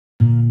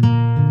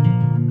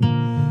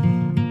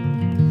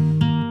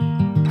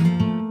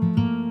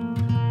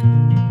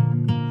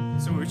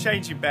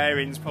changing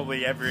bearings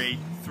probably every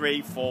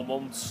 3-4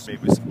 months.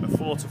 It was a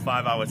 4 to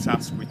 5 hour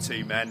task with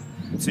 2 men.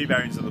 2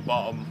 bearings at the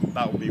bottom,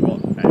 that would be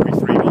what, every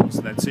 3 months,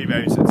 and then 2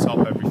 bearings at the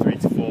top every 3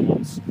 to 4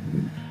 months.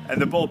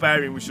 And the ball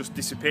bearing was just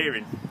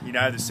disappearing. You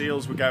know, the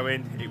seals were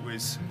going, it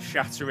was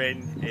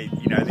shattering,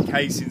 you know, the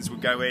casings were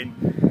going,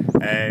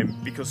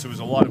 because there was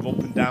a lot of up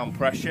and down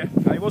pressure.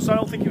 And I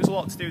don't think it was a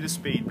lot to do with the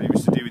speed, but it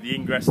was to do with the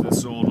ingress of the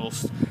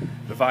sawdust,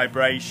 the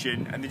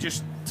vibration, and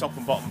the top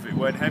and bottom of it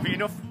weren't heavy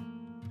enough.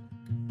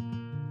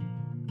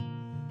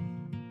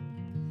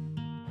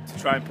 To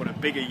try and put a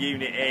bigger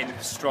unit in,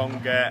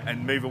 stronger,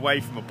 and move away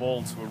from a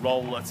ball to a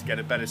roller to get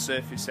a better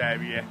surface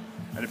area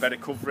and a better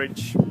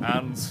coverage,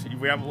 and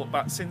we haven't looked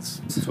back since.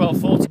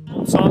 12-14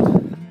 months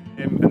on,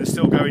 and they're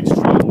still going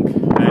strong.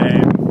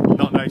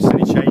 Not noticed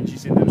any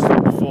changes in them,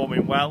 still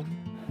performing well,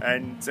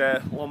 and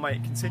long may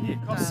it continue.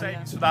 Cost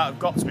savings for that have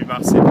got to be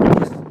massive,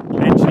 because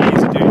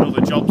engineers are doing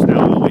other jobs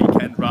now on the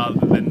weekend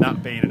rather than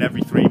that being an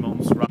every 3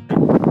 months ride.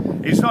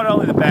 It was not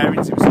only the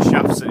bearings, it was the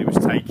shafts that it was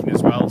taking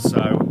as well,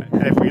 so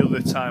every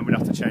other time we'd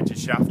have to change the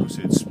shaft because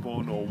it had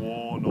spun or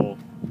worn, or,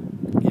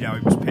 you know,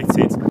 it was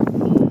pitted.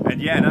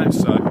 And yeah, no,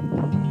 so